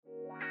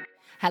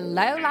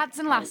Hello, lads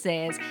and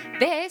lasses.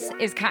 This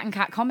is Cat and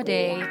Cat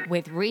Comedy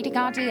with Reading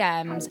Our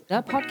DMs,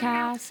 the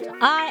podcast.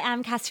 I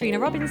am Katerina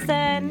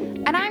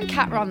Robinson. And I'm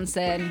Kat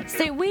Ronson.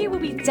 So we will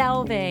be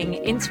delving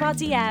into our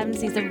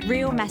DMs. These are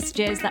real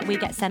messages that we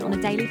get sent on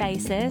a daily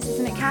basis,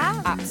 isn't it,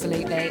 Kat?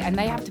 Absolutely. And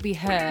they have to be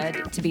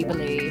heard to be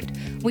believed.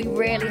 We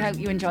really hope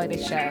you enjoy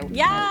this show.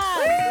 Yeah!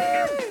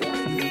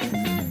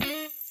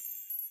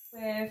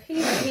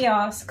 He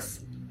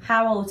asks,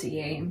 how old are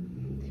you?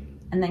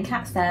 And then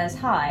Kat says,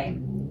 hi,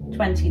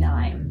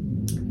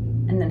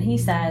 29. And then he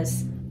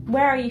says,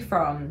 where are you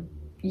from?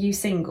 You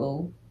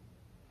single?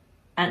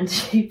 And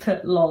she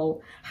put,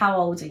 lol, how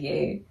old are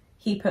you?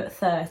 He put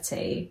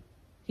 30.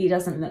 He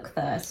doesn't look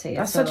 30.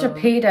 That's such a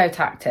pedo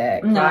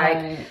tactic. No.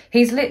 Like,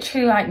 he's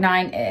literally like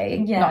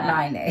 90. Yeah. Not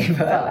 90,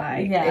 but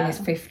like yeah. in his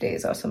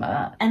 50s or something.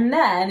 And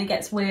then it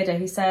gets weirder.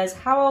 He says,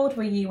 how old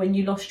were you when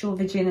you lost your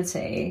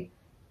virginity?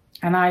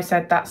 And I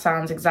said, that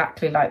sounds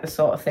exactly like the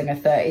sort of thing a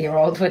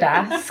 30-year-old would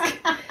ask.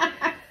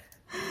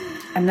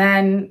 And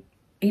then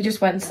he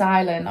just went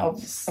silent,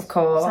 of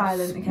course.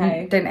 Silent,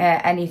 okay. Didn't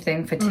hear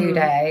anything for 2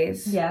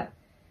 days. Yeah.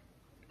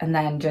 And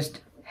then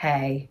just,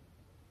 hey.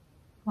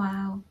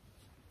 Wow.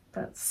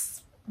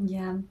 That's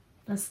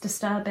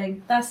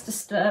disturbing.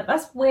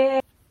 That's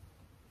weird.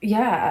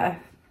 Yeah.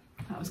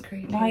 That was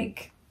creepy.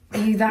 Like, are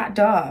you that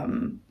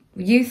dumb?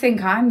 You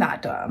think I'm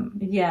that dumb?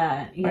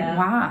 Yeah. Like,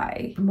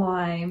 why?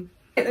 Why?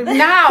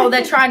 Now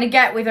they're trying to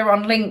get with her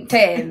on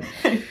LinkedIn.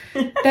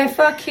 They're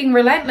fucking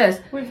relentless.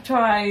 We've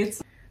tried.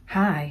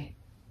 Hi,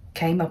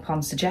 came up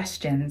on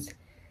suggestions.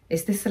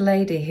 Is this the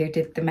lady who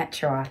did the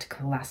Metro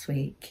article last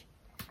week?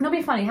 It'll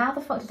be funny. How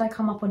the fuck did I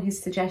come up on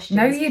his suggestions?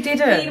 No, you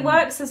didn't. He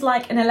works as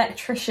like an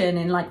electrician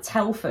in like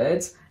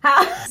Telford.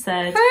 How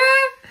said?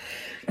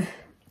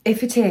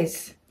 If it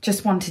is,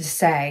 just wanted to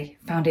say,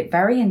 found it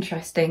very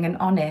interesting and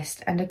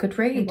honest and a good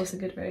read. It was a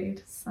good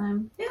read.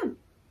 So yeah.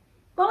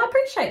 Well, I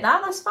appreciate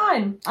that. That's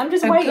fine. I'm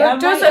just waiting.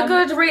 Does a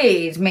good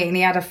read mean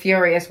he had a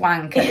furious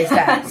wank at his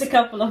desk? A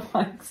couple of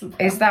wanks.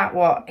 Is that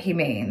what he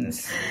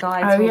means?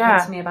 Guy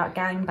talking to me about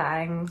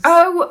gangbangs.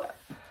 Oh,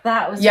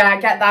 that was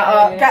yeah. Get that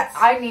up.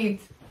 I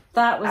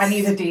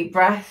need a deep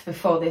breath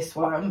before this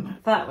one.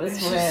 That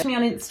was weird. Me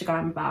on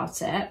Instagram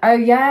about it. Oh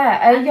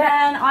yeah. And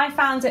then I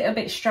found it a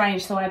bit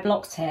strange, so I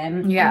blocked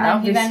him. Yeah, and then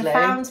obviously. He then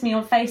found me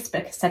on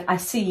Facebook and said, "I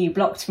see you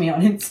blocked me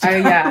on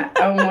Instagram." Oh yeah.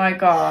 Oh my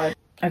god.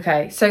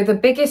 Okay, so the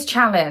biggest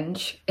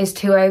challenge is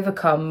to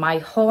overcome my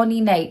horny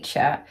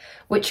nature,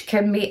 which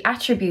can be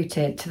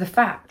attributed to the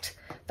fact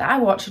that I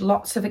watch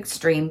lots of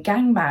extreme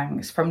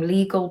gangbangs from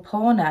legal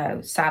porno,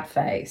 sad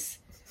face.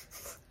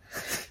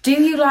 Do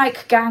you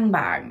like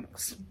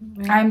gangbangs?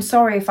 I'm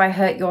sorry if I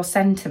hurt your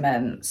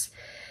sentiments.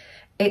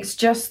 It's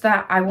just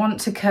that I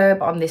want to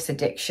curb on this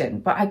addiction,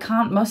 but I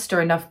can't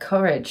muster enough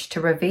courage to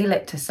reveal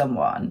it to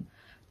someone.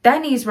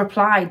 Then he's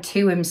replied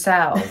to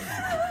himself.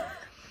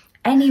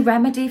 Any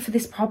remedy for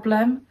this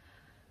problem?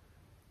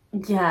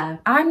 Yeah.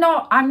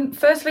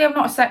 Firstly, I'm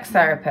not a sex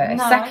therapist.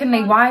 No,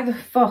 Secondly, why the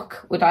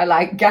fuck would I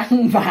like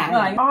gangbang?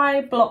 Right.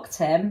 I blocked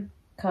him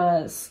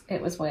because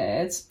it was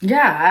weird.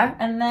 Yeah.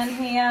 And then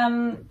he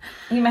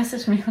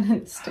messaged me on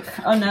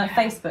Instagram. Oh no,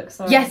 Facebook,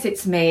 sorry. Yes,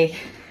 it's me.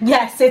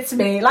 Yes, it's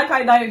me. Like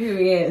I know who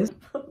he is.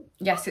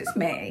 Yes, it's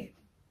me.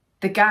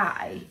 The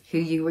guy who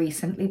you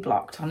recently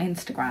blocked on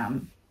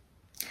Instagram.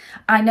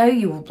 I know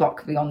you will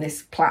block me on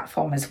this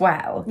platform as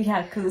well.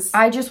 Yeah, because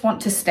I just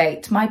want to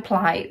state my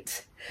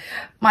plight.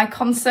 My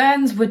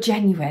concerns were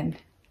genuine.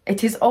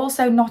 It is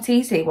also not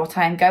easy what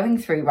I am going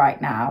through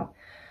right now.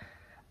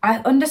 I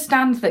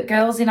understand that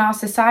girls in our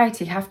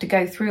society have to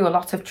go through a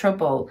lot of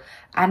trouble,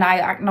 and I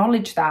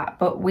acknowledge that,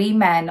 but we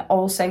men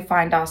also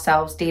find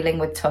ourselves dealing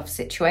with tough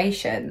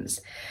situations.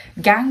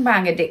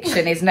 Gangbang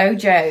addiction is no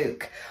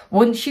joke.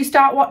 Once you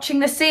start watching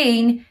the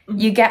scene,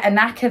 you get a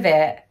knack of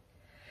it.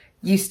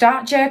 You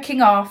start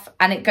jerking off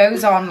and it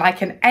goes on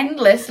like an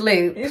endless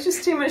loop. it's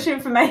just too much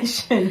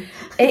information.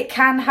 It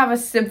can have a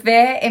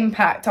severe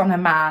impact on a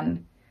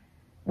man,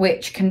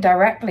 which can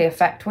directly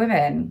affect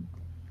women.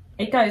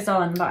 It goes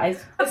on, but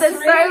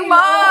There's so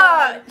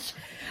much!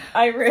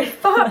 I really...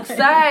 Fuck's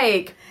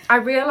sake! I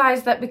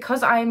realised that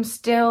because I'm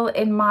still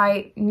in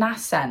my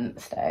nascent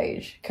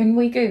stage. Can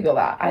we Google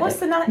that? What's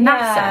the nascent?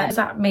 Yeah. Does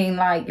that mean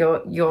like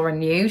you're a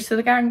new to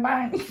the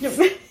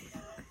gangbang?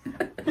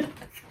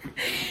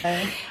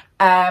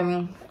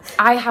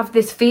 I have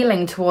this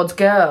feeling towards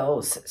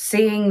girls,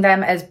 seeing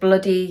them as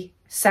bloody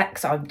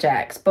sex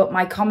objects, but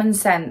my common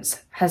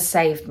sense has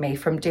saved me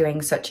from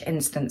doing such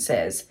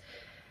instances.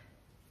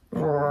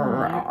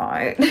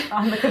 Right.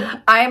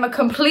 I am a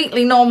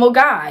completely normal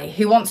guy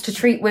who wants to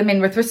treat women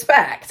with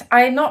respect.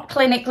 I am not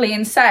clinically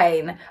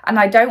insane, and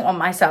I don't want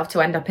myself to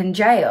end up in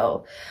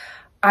jail.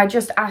 I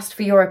just asked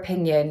for your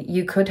opinion.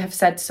 You could have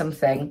said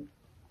something.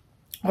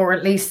 Or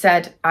at least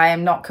said, I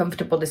am not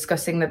comfortable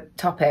discussing the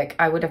topic.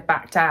 I would have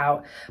backed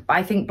out. But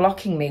I think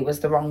blocking me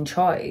was the wrong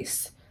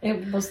choice.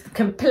 It was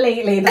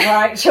completely the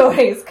right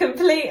choice.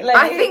 Completely.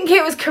 I think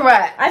it was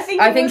correct. I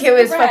think it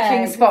was correct.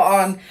 fucking spot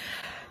on.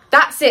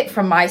 That's it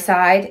from my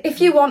side.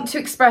 If you want to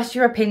express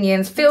your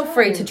opinions, feel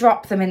free to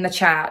drop them in the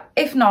chat.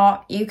 If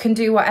not, you can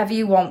do whatever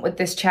you want with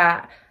this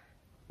chat.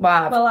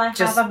 Well,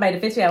 I've made a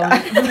video on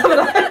it.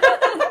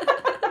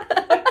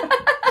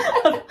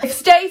 I've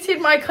stated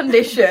my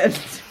condition.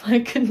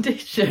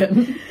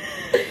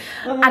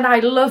 And I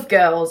love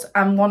girls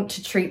and want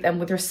to treat them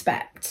with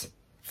respect.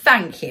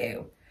 Thank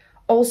you.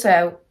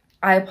 Also,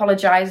 I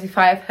apologise if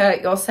I have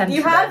hurt your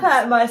sentiments. You have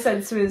hurt my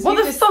sentiments.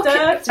 What the fuck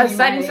are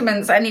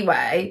sentiments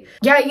anyway?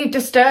 Yeah, you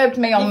disturbed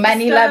me on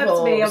many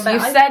levels. You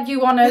said you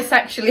want to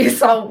sexually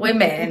assault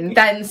women,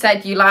 then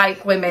said you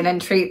like women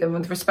and treat them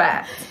with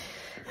respect.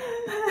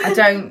 I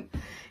don't...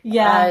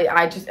 Yeah.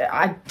 I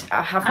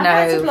have no... I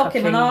had to block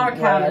him on our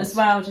account words. as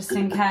well, just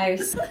in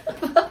case.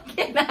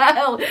 Fucking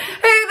hell. Who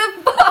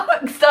the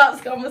fuck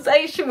starts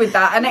conversation with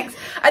that and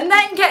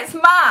then gets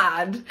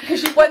mad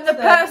when the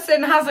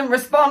person hasn't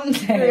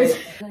responded?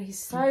 He's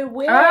so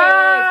weird.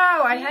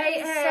 Oh, I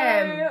hate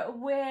him. So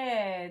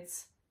weird.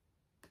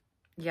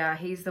 Yeah,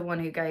 he's the one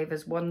who gave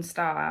us 1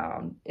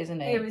 star,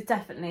 isn't he? It was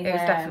definitely him. It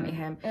was definitely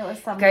him. It was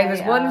some Gave us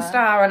later. 1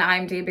 star on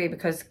IMDb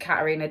because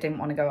Katarina didn't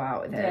want to go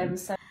out with him.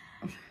 So,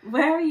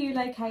 where are you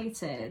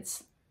located?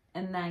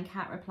 And then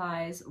Kat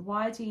replies,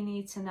 why do you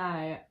need to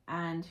know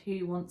and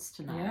who wants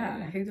to know?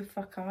 Yeah, who the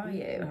fuck are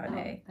you,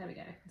 honey? Oh, there we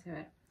go, do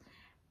it.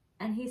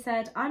 And he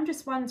said, I'm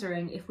just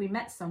wondering if we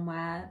met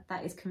somewhere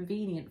that is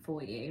convenient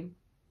for you.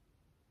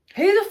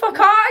 Who the fuck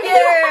are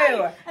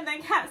you? And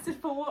then Kat said,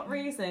 for what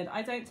reason?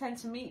 I don't tend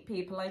to meet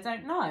people I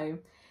don't know.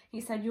 He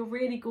said, you're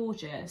really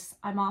gorgeous.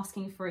 I'm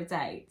asking for a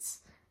date.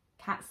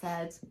 Kat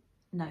said,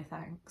 no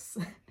thanks.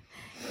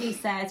 He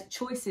said,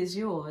 choice is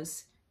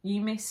yours.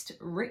 You missed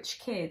rich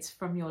kids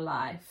from your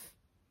life.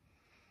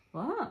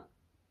 What?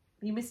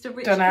 You missed a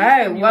rich kid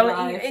from your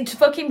life? Well,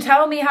 fucking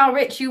tell me how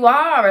rich you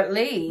are, at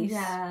least.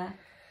 Yeah.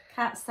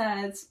 Kat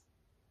said,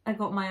 I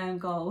got my own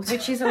gold.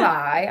 Which is a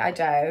lie, I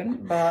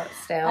don't, but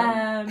still.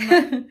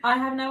 I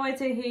have no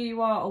idea who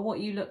you are or what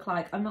you look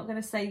like. I'm not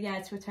going to say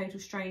yeah to a total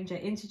stranger.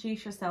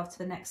 Introduce yourself to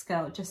the next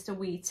girl. Just a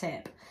wee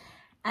tip.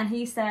 And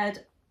he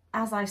said,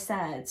 as I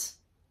said,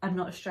 I'm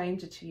not a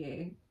stranger to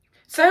you.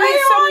 So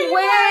it's some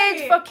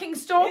weird fucking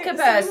stalker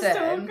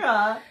person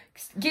Stalker.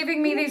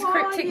 giving me these Who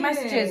are cryptic you?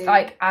 messages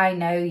like, I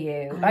know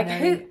you.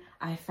 Who?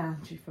 I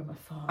found you from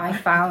afar. I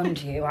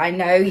found you. I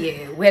know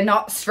you. We're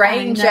not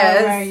strangers. I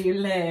know where you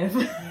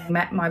live.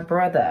 Met my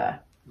brother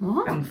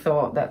What? and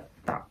thought that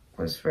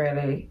was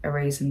really a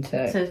reason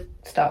to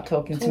start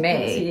talking to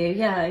me. To you.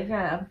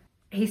 Yeah.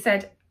 He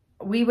said,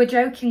 we were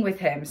joking with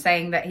him,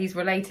 saying that he's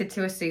related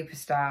to a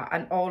superstar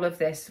and all of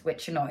this,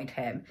 which annoyed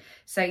him.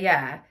 So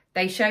yeah,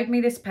 they showed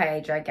me this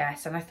page, I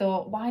guess, and I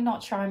thought, why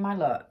not try my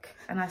luck?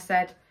 And I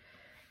said,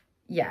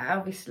 yeah,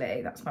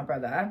 obviously, that's my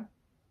brother.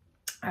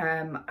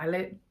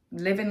 I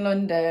live in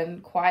London,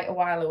 quite a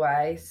while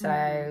away,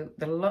 so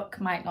the luck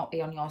might not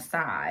be on your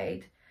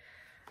side.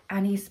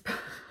 And he's...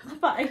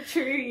 But I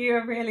drew you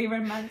a really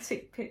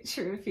romantic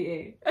picture of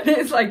you. And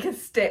it's like a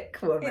stick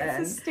woman.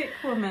 It's a stick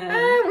woman.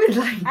 With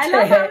like I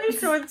love how tits. we've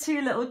drawn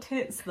 2 little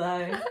tits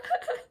though.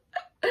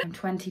 I'm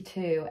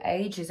 22.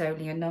 Age is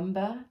only a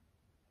number.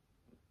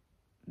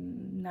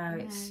 No,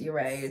 it's your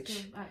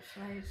age.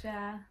 Actual age,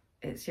 yeah.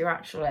 It's your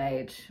actual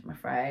age, I'm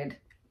afraid.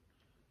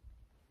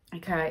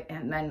 Okay,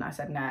 and then I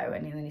said no,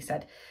 and then he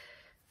said,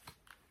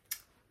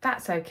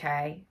 that's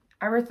okay.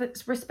 I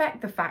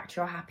respect the fact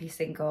you're happy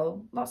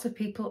single. Lots of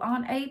people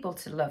aren't able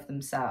to love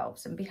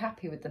themselves and be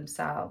happy with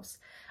themselves.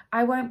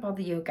 I won't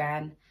bother you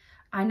again.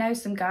 I know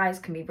some guys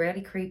can be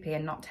really creepy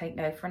and not take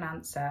no for an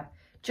answer.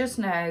 Just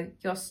know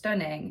you're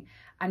stunning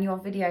and your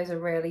videos are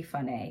really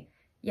funny.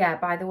 Yeah,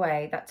 by the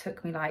way, that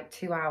took me like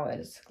 2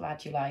 hours.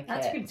 Glad you like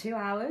That it. took 2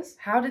 hours.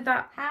 How did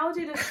that... How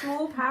did a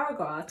small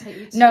paragraph take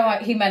you 2 No,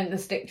 he meant the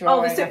stick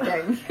drawing, the stick-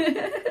 I think.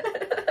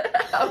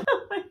 Oh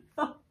my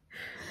God.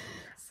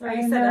 So he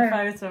I sent a know.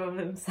 photo of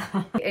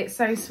himself. It's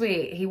so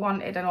sweet. He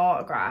wanted an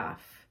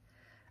autograph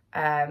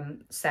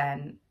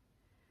sent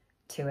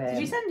to him.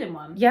 Did you send him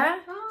one? Yeah,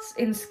 Oh.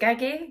 in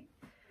Skeggy.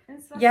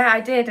 It's Yeah,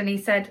 I did. And he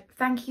said,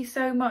 thank you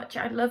so much.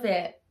 I love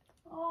it.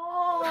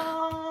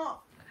 Oh,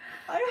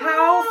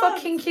 How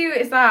fucking cute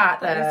is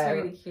that, though? That is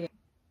really cute.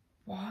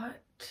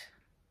 What?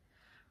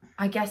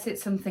 I guess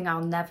it's something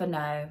I'll never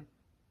know.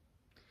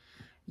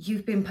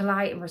 You've been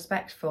polite and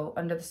respectful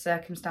under the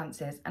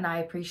circumstances, and I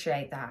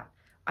appreciate that.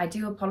 I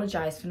do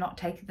apologise for not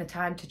taking the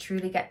time to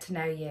truly get to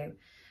know you,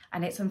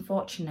 and it's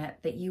unfortunate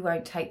that you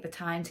won't take the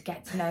time to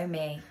get to know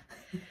me.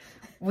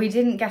 We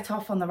didn't get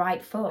off on the right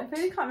I foot.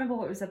 really can't remember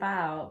what it was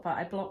about, but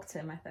I blocked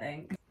him, I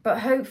think. But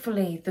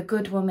hopefully the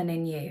good woman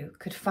in you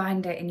could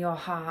find it in your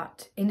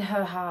heart, in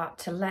her heart,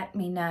 to let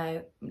me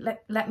know,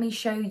 let me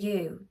show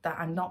you that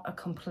I'm not a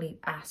complete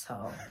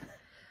asshole.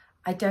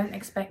 I don't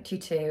expect you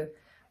to,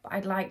 but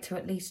I'd like to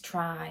at least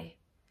try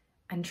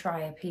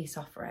a peace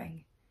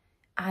offering.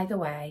 Either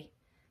way,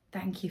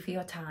 thank you for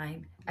your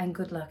time and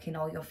good luck in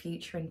all your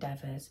future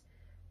endeavours.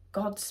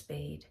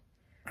 Godspeed.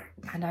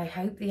 And I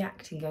hope the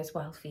acting goes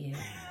well for you.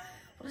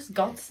 What does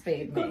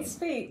Godspeed mean?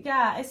 Godspeed.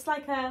 Yeah, it's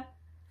like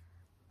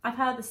I've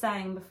heard the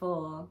saying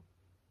before,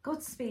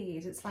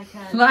 Godspeed. It's like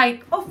a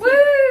Like, off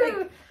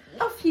woo!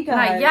 off you go.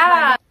 Like,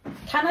 yeah.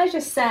 Can I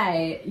just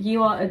say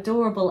you are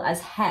adorable as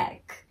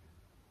heck?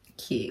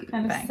 Cute.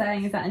 Kind of Thanks.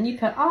 saying that, and you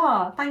put,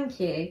 thank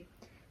you.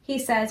 He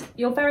said,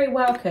 you're very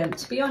welcome.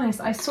 To be honest,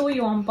 I saw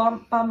you on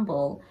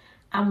Bumble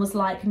and was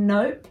like,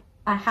 nope,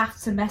 I have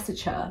to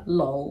message her,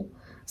 lol.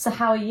 So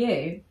how are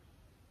you?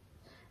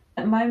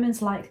 At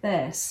moments like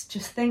this,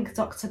 just think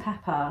Dr.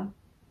 Pepper.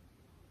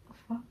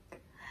 Fuck.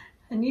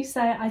 And you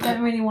say, I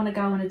don't really want to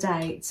go on a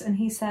date. And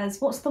he says,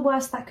 what's the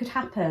worst that could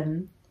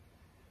happen?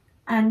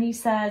 And you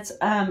said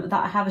that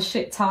I have a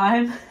shit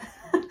time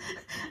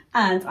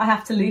and I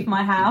have to leave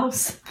my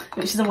house,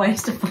 which is a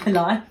waste of my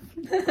life.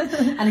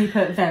 And he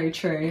put, very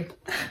true.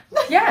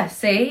 Yeah,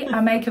 see, I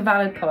make a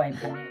valid point.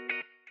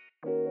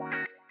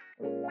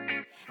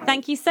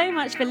 Thank you so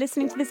much for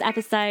listening to this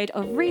episode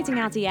of Reading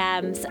Our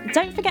DMs.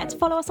 Don't forget to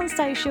follow us on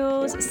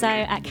socials, so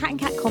at Cat and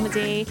Cat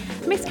Comedy,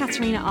 Miss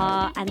Katerina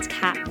R and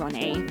Cat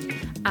Ronnie.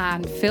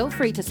 And feel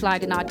free to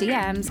slide in our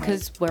DMs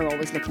because we're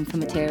always looking for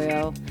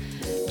material.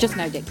 Just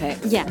no dick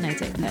pics. Yeah, no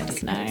dick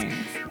pics, no.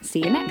 See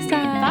you next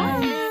time.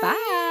 Bye. Bye.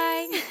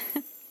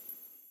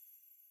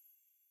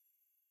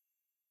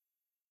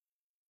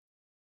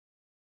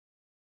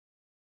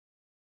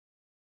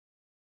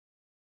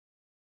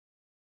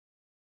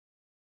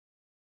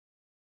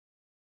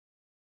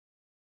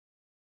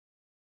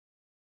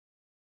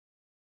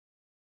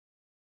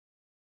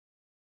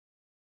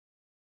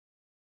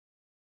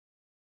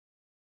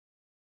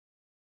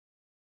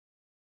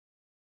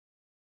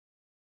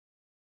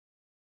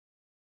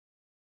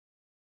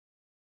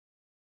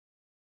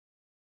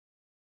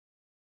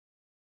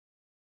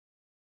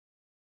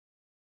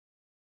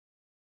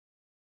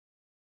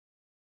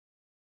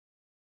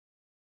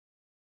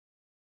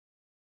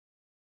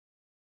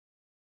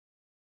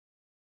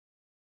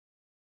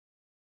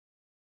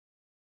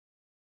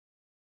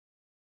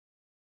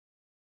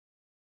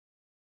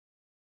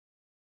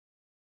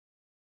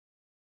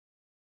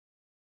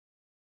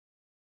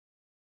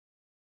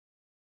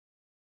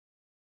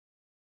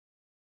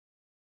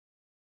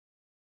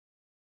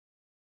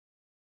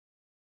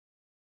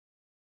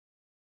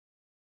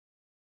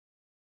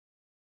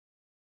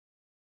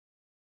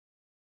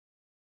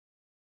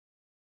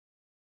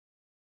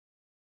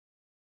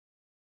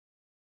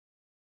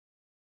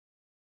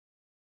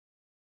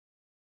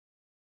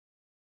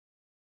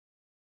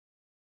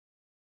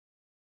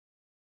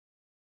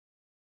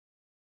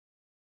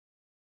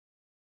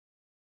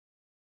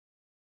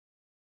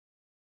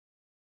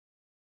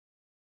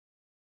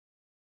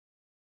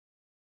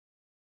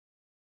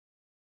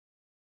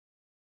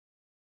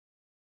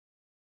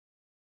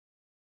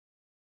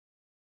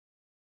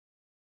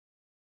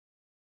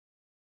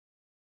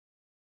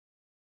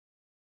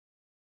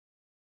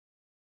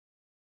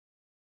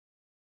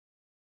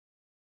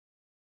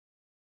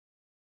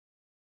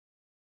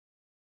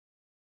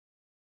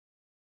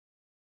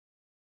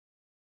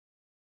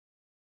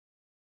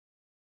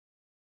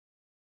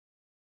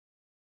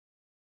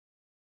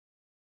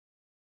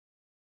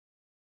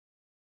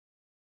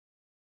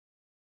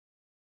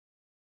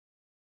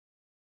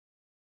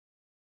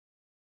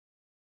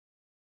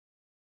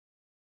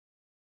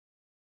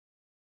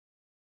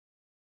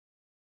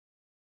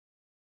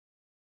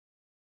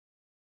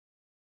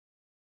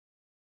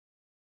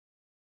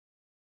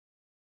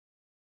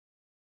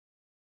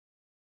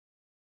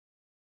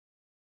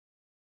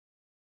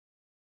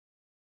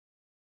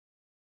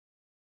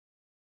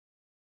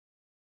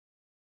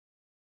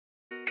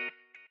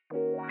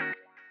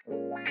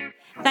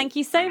 Thank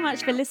you so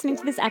much for listening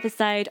to this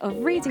episode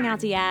of Reading Our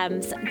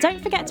DMs.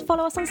 Don't forget to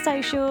follow us on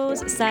socials,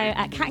 so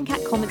at Cat and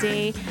Cat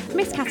Comedy,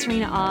 Miss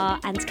Katerina R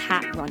and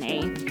Cat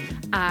Ronnie.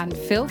 And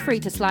feel free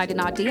to slide in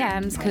our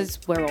DMs because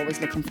we're always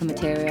looking for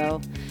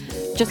material.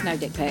 Just no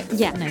dick pics.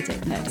 Yeah, no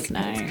dick pics,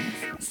 no.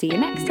 See you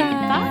next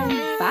time.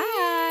 Bye. Bye.